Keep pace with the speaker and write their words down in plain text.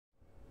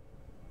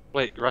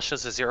Wait,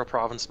 Russia's a zero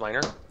province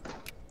minor?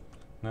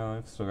 No,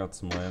 they've still got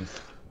some land.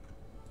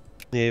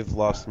 They've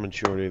lost the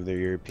majority of their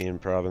European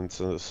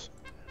provinces.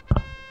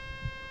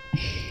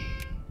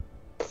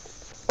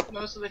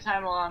 Most of the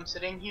time while I'm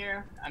sitting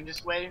here, I'm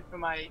just waiting for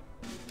my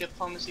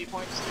diplomacy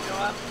points to go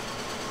up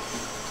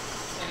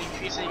and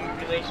increasing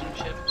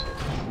relationships with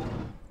people.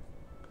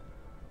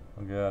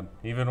 Oh god.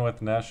 Even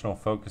with national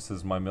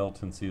focuses, my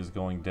militancy is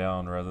going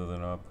down rather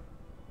than up.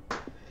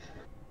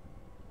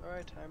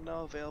 Alright, I'm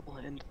now available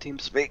in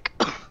TeamSpeak.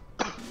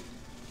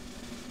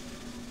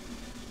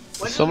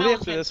 What does Somebody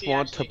after this militancy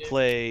want to actually do?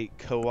 play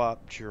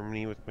co-op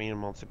Germany with me in a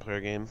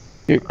multiplayer game?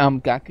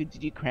 Gaku,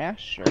 did you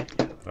crash? Or?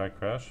 Did I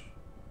crash?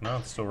 No,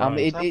 it's still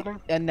running.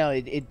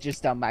 It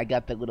just I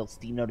got the little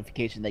Steam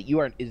notification that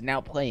is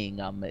now playing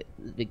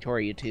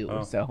Victoria 2.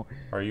 Oh. So.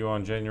 Are you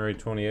on January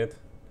 28th?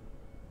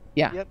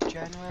 Yeah. Yep,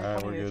 January 28th.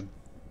 Alright, we're good.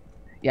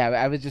 Yeah,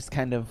 I was just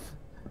kind of.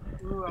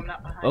 Ooh, I'm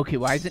not behind. Okay,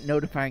 why is it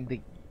notifying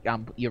the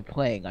you're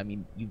playing? I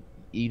mean,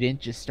 you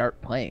didn't just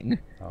start playing.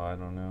 Oh, I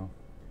don't know.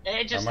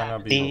 It just I might not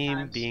happens be Steam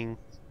sometimes. being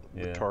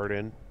Yeah.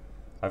 retarded.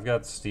 I've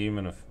got Steam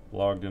and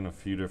logged in a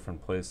few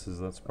different places.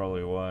 That's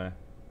probably why.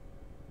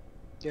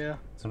 Yeah.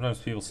 Sometimes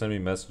people send me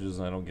messages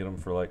and I don't get them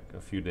for like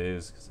a few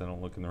days because I don't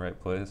look in the right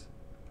place.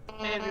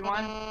 Hey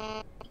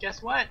everyone,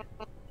 guess what?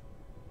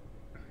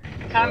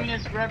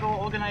 Communist rebel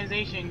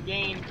organization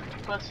gained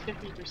plus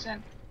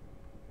 50%.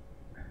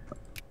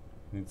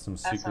 Need some That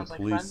secret sounds like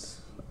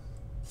police.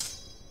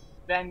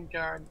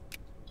 Vanguard.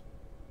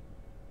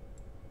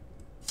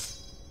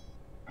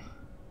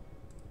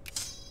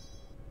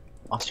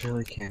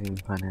 Australia can't even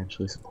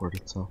financially support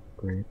itself.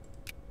 Great.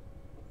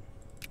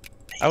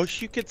 I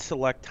wish you could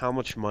select how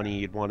much money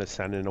you'd want to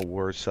send in a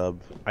war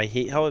sub. I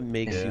hate how it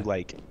makes Yeah. you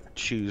like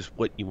choose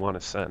what you want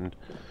to send,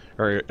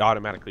 or it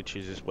automatically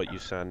chooses what you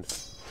send.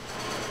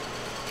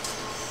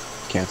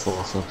 Cancel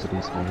all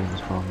subsidies. My name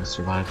is wrong to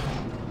survive.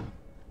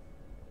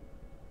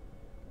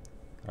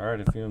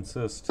 Alright, if you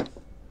insist.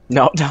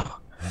 No.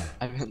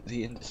 I meant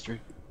the industry.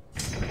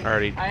 I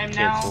already I am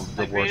now canceled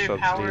the a war greater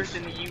power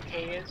subsidies. than the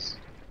UK is.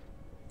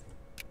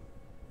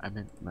 I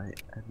meant my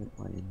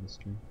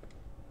industry.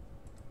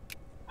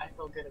 I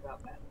feel good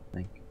about that.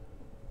 Thank you.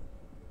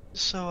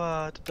 So,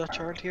 the Dutch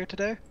aren't here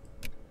today?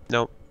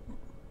 Nope.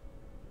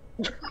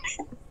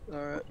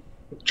 Alright.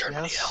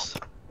 Germany Yes.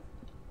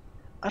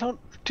 I don't.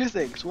 Two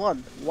things.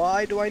 One,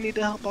 why do I need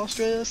to help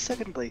Australia?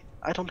 Secondly,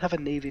 I don't have a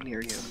navy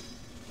near you.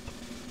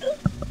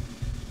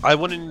 I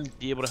wouldn't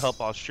be able to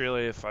help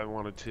Australia if I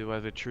wanted to. I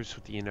have a truce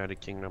with the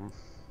United Kingdom.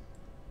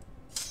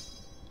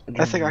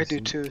 I think I do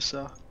too,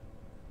 so.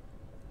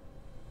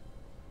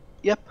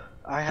 Yep,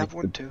 I have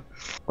Like one too.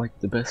 Like,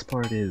 the best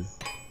part is,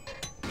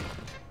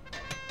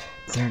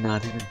 they're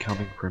not even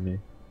coming for me.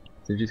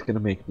 They're just gonna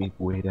make me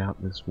wait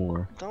out this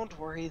war. Don't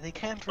worry, they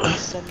can't really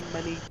send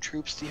many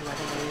troops to you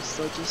anyways.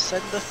 They'll just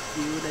send a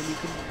few, and then you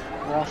can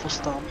raffle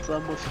stomp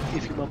them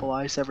if you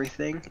mobilize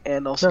everything,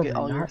 and also No, get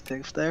all they're your not.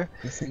 things there.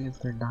 The thing is,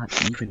 they're not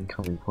even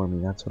coming for me.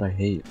 That's what I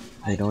hate.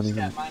 They I don't just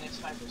even. got minus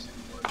 5%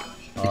 forward rush.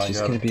 Oh, It's I just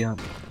got, gonna be on.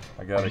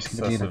 I got I'm just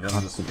gonna be in a excessive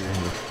constant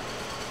industry. panic.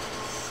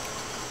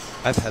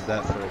 I've had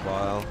that for a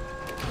while.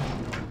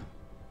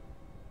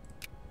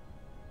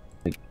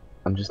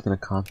 I'm just in a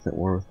constant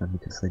war with them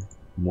because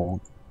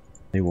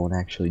they won't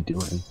actually do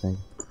anything.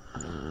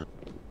 I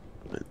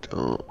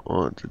don't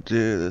want to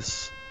do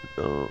this.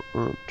 I don't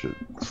want to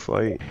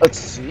fight. Let's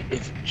see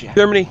if Jack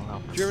Germany! will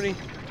help. Germany!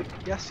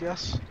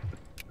 Yes.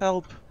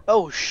 Help!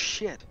 Oh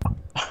shit!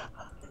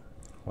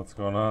 What's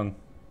going on?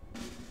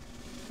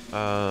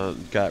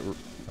 Got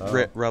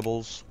Oh,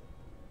 rebels.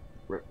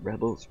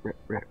 Rebels.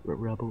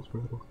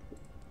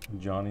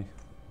 Johnny.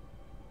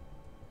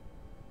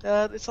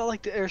 It's not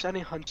like there's any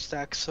hunch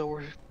stacks, so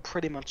we're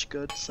pretty much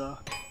good, so.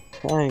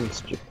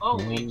 Thanks, Japan.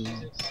 Holy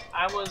Jesus.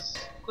 I was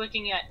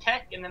clicking at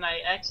tech and then I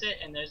exit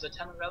and there's a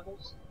ton of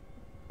rebels.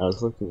 I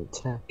was looking at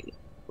tech.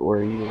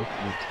 Were you looking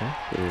at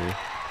tech or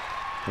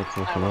that's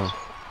I nothing was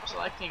else?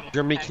 selecting it.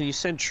 Germany, can you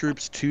send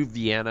troops to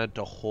Vienna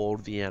to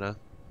hold Vienna?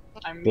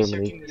 I'm Germany?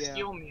 researching the Yeah.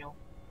 steel meal.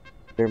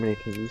 Germany,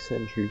 can you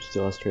send troops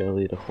to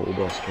Australia to hold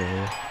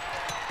Australia?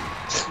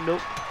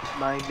 Nope.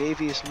 My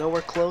navy is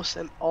nowhere close,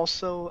 and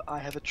also I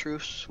have a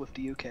truce with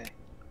the UK.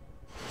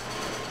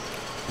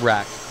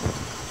 Racked.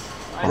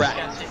 I Right.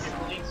 just got secret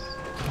police.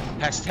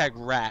 Hashtag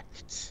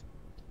racked.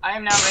 I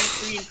am now rank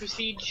 3 in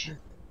prestige.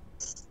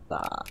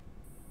 Stop.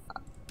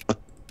 What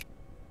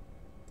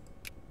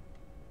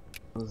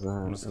was that?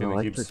 I'm just An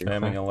gonna keep electric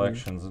spamming factory?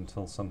 elections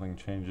until something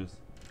changes.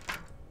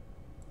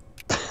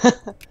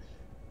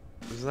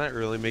 Doesn't that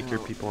really make your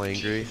No. people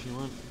angry? If you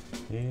want,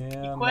 Yeah,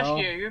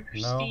 Equestria, you're no.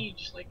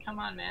 prestige. Like, come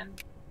on, man.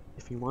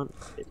 if you want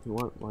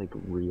like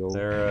real.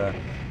 Their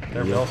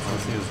Yeah.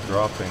 militancy is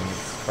dropping.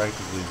 It's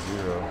practically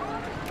zero.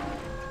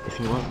 If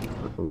you want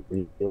a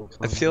real.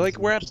 I feel like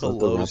we're at just let the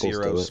below rebels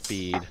zero do it.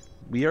 speed.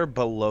 We are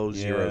below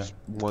zero Yeah.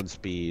 1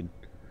 speed.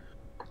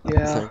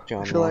 Yeah, Thank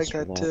John I feel Ross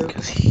like for that too.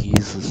 because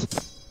he's.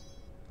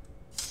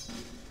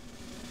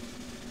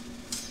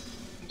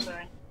 I'm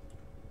sorry.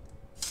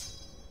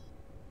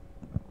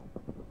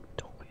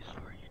 Don't be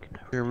sorry. You can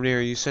never Germany, are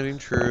you sending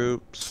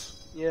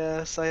troops?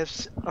 Yes, I have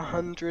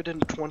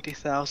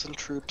 120,000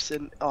 troops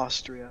in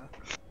Austria.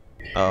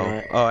 Oh,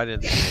 Right. oh, I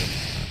didn't see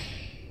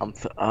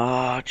it.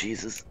 Ah,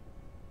 Jesus.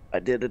 I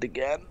did it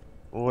again.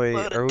 Wait,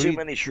 Loaded too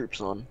many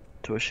troops on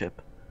to a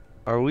ship.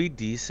 are we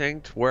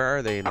desynced? Where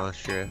are they in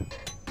Austria?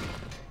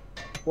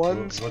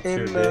 One's what's in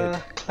your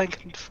date?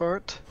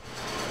 Klagenfurt.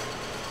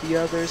 The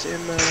other's in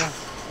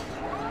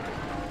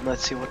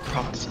let's see, what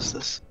province is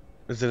this?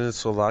 Is it in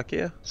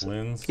Slovakia?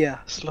 Linz? Yeah,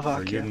 Or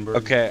Slovakia. Judenburg?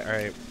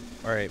 Okay,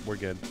 alright, we're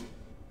good.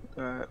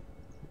 Alright.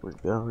 We're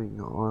going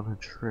on a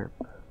trip.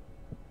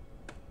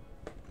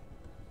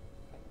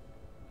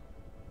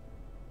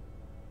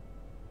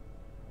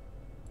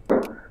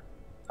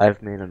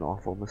 I've made an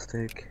awful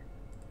mistake.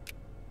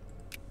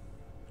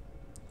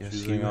 Yes,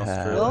 Choosing you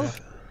Australia?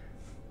 have.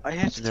 I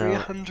hit No.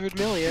 300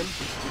 million.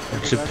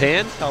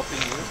 Japan's helping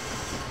you.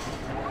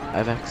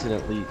 I've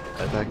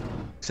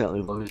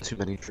accidentally loaded too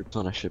many troops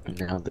on a ship, and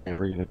now they're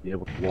never gonna be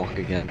able to walk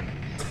again.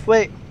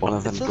 Wait, One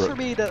of it them says for broke.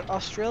 me that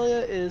Australia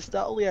is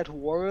not only at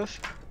war with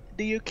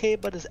the UK,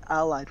 but is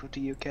allied with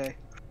the UK.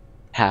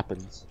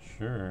 Happens.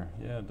 Sure,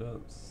 yeah, it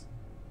does.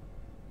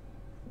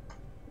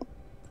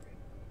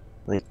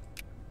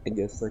 I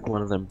guess like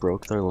one of them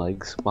broke their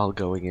legs while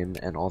going in,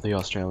 and all the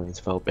Australians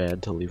felt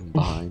bad to leave them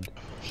behind.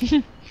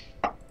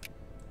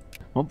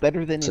 Well,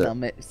 better than So- in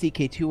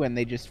CK2 when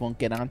they just won't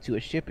get onto a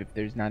ship if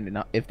there's not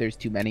enough. If there's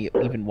too many,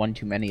 even one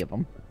too many of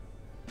them.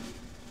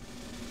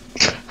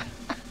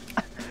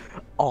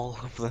 All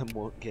of them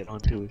won't get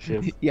onto a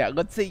ship. Yeah,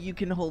 let's say you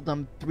can hold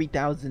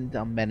 3,000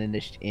 men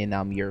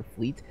in your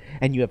fleet,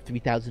 and you have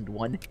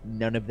 3,001.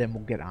 None of them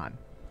will get on.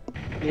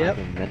 Yep.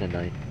 I'm a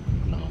Mennonite.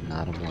 No, I'm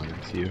not. I'm lying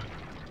to you.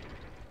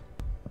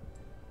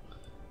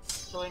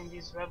 Killing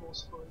these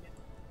rebels for you.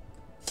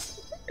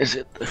 Is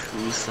it the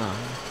Hussar?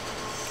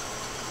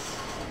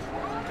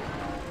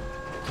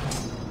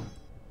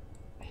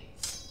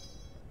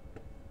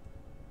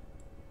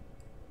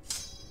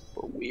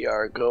 We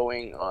are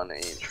going on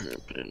a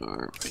trip in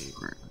our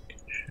favorite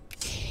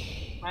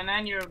location. My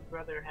 9-year-old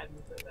brother had me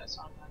play that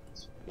song on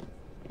his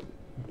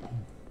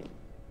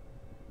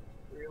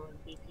real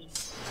MVP.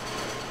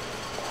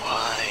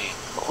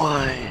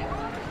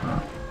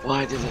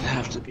 Why did it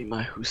have to be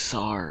my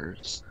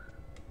Hussars?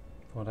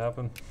 What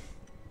happened?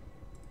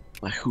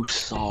 My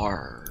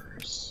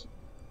Hussars.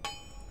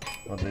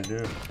 What'd they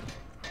do?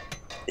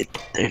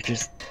 They're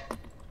just...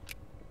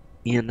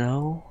 You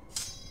know?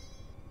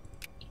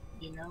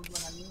 You know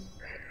what I mean?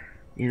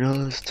 You know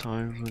those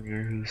times when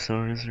your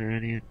Hussars are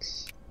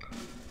idiots?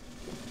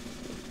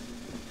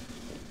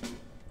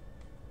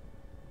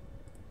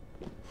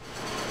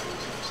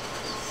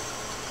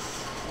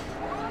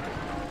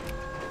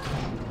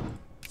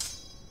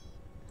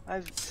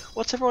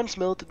 What's everyone's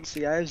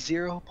militancy? I have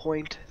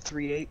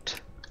 0.38.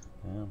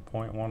 Yeah,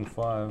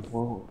 0.15.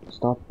 Well,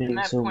 stop being I'm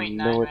at so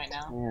 0.9 right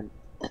now. militant.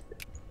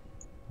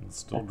 It's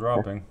still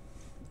dropping.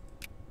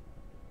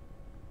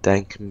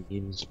 Dank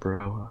memes,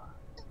 bro.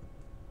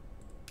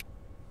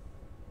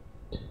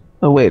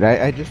 Oh wait,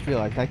 I just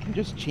realized I can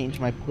just change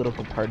my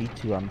political party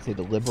to say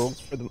the Liberals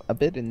for a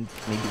bit, and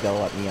maybe they'll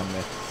let me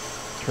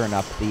turn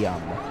up the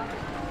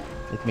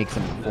like make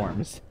some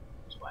reforms.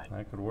 That's why.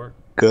 That could work.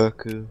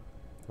 Goku.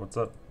 What's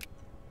up?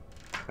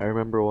 I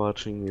remember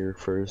watching your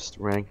first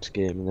ranked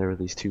game, and there were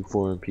these two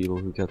foreign people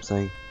who kept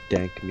saying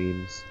dank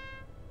memes.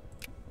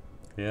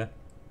 Yeah?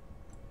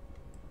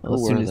 Well, as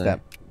Who soon were as they? that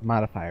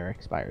modifier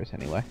expires,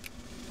 anyway.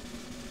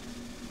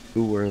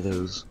 Who were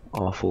those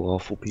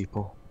awful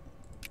people?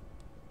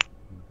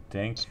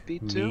 Dank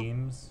Speed 2?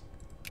 memes?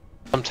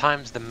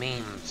 Sometimes the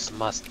memes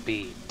must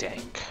be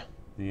dank.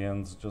 The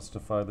ends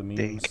justify the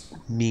memes.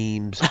 Dank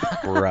memes,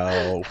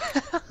 bro.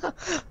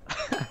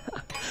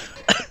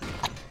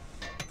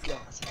 God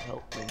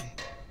help me.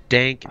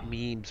 Dank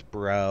memes,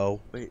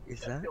 bro. Wait, is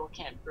Bill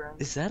can't burn.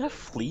 is that a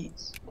fleet?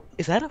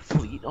 Is that a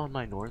fleet on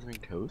my northern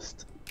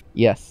coast?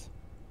 Yes.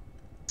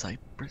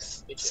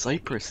 Cyprus?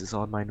 Cyprus is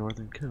on my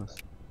northern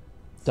coast.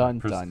 Dun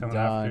Cyprus dun coming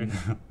after dun.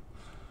 you.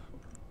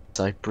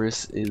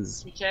 Cyprus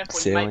is Be careful, you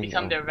sailing might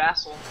become on- their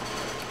vassal.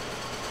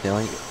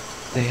 sailing.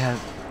 They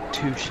have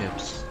 2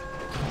 ships.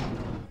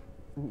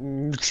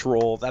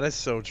 Troll. That is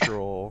so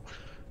troll.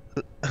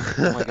 Oh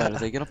my god, are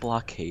they gonna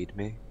blockade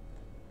me?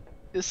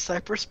 Is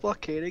Cyprus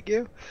blockading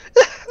you?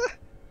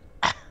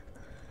 I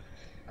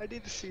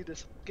need to see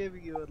this. I'm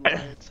giving you an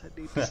alliance. I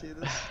need to see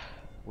this.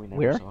 We never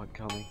Where? saw it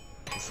coming.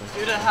 It's like,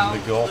 Due to how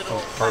In the Gulf little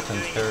of I'm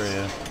doing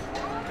Carpentaria.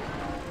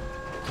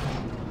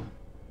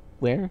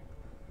 Where?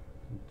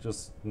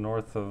 Just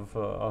north of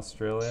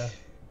Australia.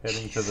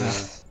 Heading to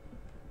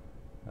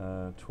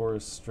the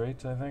Torres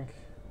Strait, I think.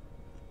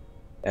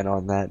 and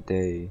on that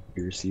day,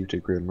 you received a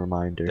grim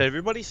reminder. Did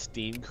everybody's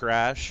Steam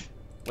crash?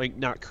 Like,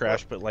 not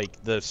crash, but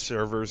like the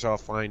server's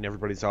offline,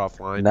 everybody's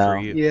offline No. for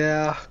you?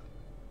 Yeah.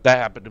 That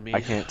happened to me.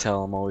 I can't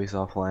tell, I'm always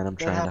offline. I'm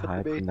That trying to happened to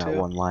hide me from that too.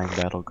 one lying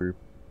battle group.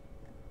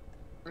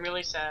 I'm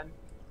really sad.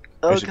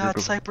 Oh There's a group god,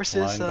 of Cyprus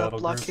line is battle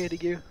group. blockading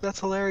you. That's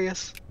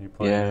hilarious. You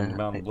playing Yeah,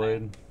 Mountain I-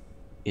 Blade?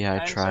 Yeah, I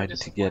I'm so tried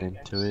to get disappointed,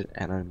 into guys. it,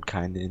 and I'm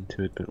kinda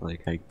into it, but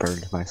like I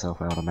burned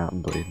myself out on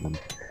Mountain Blade, and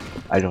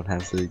I don't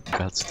have the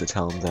guts to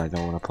tell them that I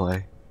don't want to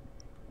play.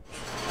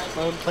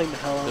 I'm playing the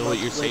hell out So of what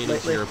it you're saying is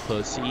lately. you're a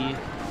pussy?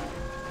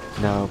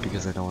 No,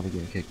 because I don't want to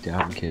get kicked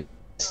out in case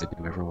I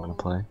do ever want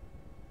to play.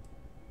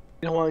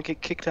 You don't want to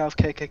get kicked out of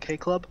KKK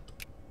Club?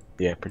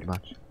 Yeah, pretty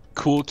much.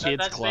 Cool Kids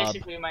That's Club.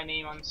 basically my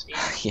name on Steam.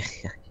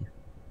 Yeah.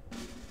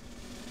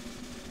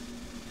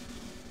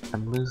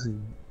 I'm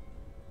losing.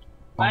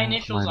 My all of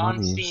initials my on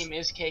monies. Steam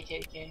is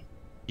KKK.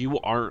 You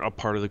aren't a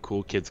part of the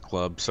Cool Kids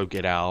Club, so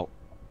get out.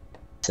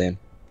 Same.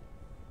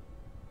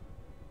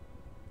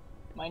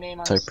 My name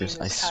on Cypress,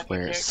 Steam I is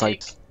swear.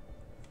 Cake.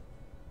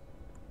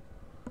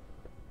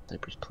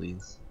 Cypress,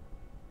 please.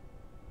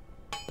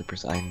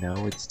 Cypress, I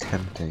know it's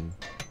tempting.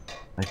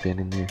 I've been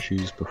in your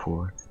shoes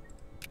before.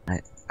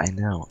 I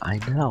know, I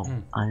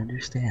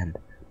understand.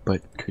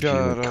 But could you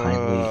like,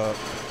 kindly...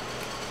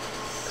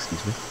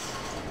 Excuse me?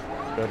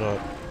 Shut up.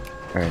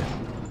 Alright.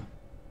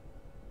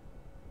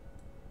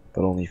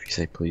 But only if you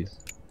say please.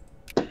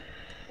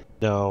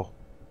 No.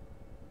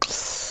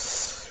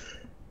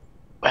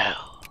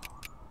 Well...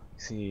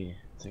 See,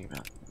 think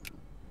about it.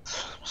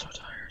 I'm so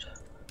tired.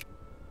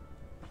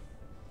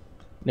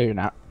 No, you're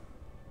not.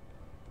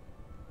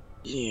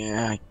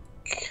 Yeah,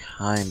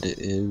 kinda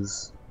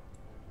is.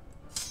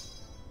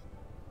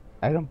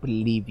 I don't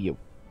believe you.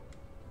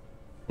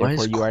 Why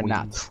Therefore, is you are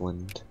not.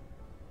 Queensland?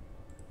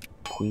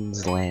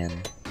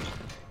 Queensland.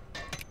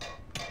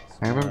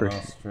 I Somewhere remember. in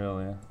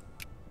Australia.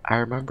 I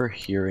remember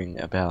hearing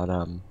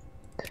about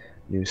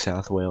New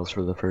South Wales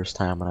for the first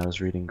time when I was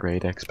reading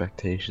Great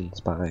Expectations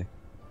by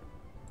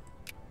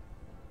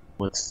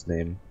what's his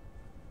name?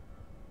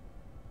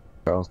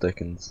 Charles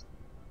Dickens.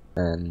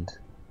 And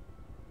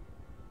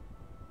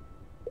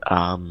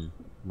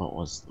what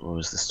was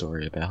the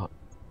story about?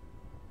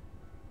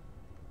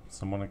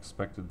 Someone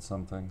expected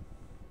something.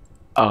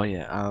 Oh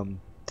yeah,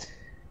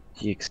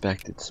 he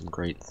expected some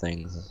great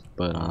things,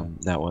 but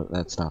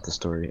that's not the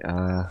story.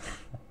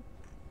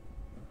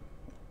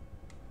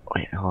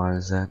 Wait, how long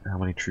is that? How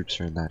many troops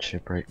are in that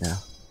ship right now?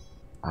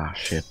 Ah,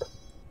 ship.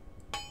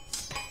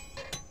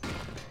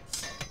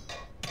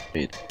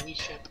 Wait. We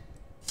ship.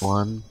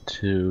 1,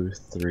 2,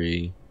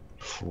 3,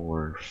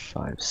 4,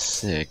 5,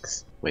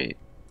 6. Wait.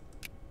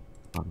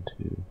 1,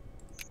 2,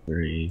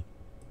 3,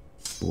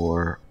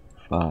 4,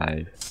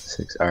 5,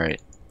 6.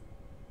 Alright.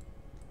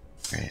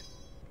 Alright.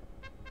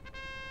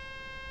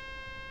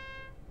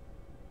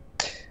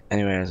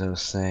 Anyway, as I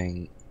was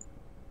saying,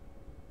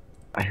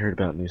 I heard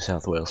about New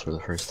South Wales for the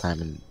first time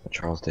in a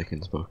Charles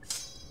Dickens book.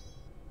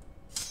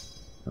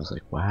 I was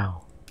like,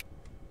 wow.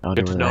 I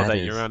wonder Good to where know that that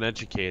is. you're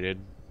uneducated.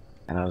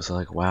 And I was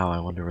like, wow, I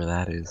wonder where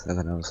that is. And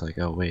then I was like,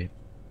 oh wait,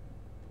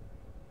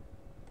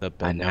 The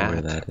I know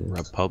where Banat that is.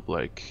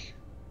 Republic.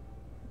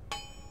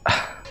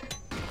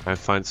 I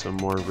find some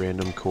more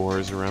random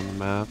cores around the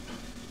map.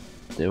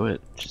 Do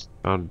it. Just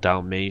On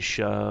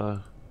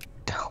Dalmatia,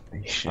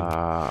 Dalmatian.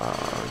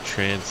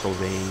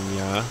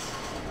 Transylvania.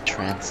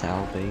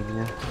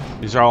 Transylvania.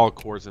 These are all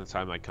cores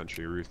inside my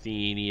country.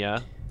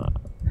 Ruthenia.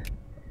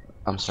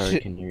 I'm sorry,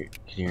 Shit. can you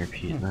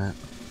repeat that?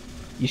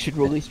 You should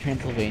release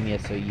Transylvania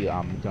so you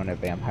don't have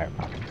vampire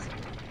problems.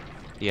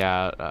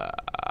 Yeah,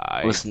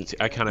 Listen,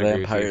 I kind of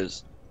agree with you.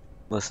 vampires.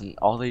 Listen,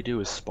 all they do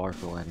is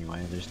sparkle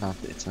anyway. It's not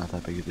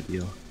that big of a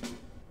deal.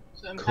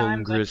 Sometimes I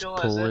Congress, feel as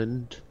if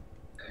Poland.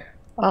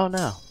 Oh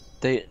no,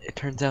 it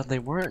turns out they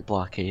weren't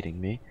blockading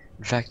me.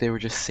 In fact, they were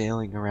just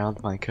sailing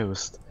around my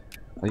coast.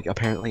 Like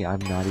apparently, I'm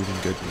not even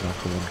good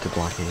enough for them to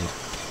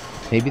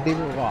blockade. Maybe they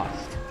were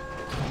lost.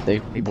 They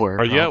were.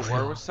 Are you at probably-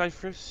 war with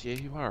Cyprus? Yeah,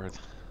 you are.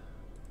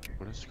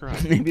 What a scrub.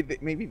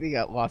 maybe they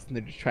got lost and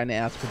they're just trying to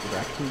ask for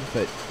directions,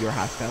 but you're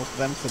hostile to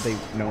them, so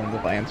no one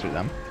will answer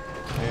them.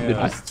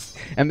 Yeah.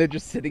 They're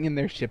just sitting in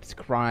their ships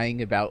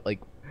crying about like,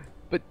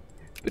 but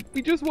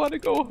we just want to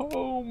go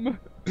home.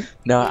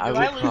 No, Wait, I do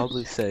would I lose?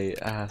 probably say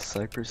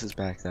Cyprus is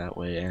back that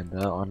way, and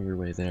on your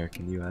way there,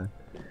 can you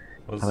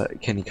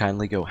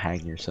kindly go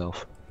hang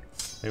yourself?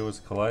 Was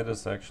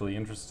Kalidas actually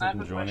interested I have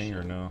in a joining or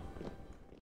question. no?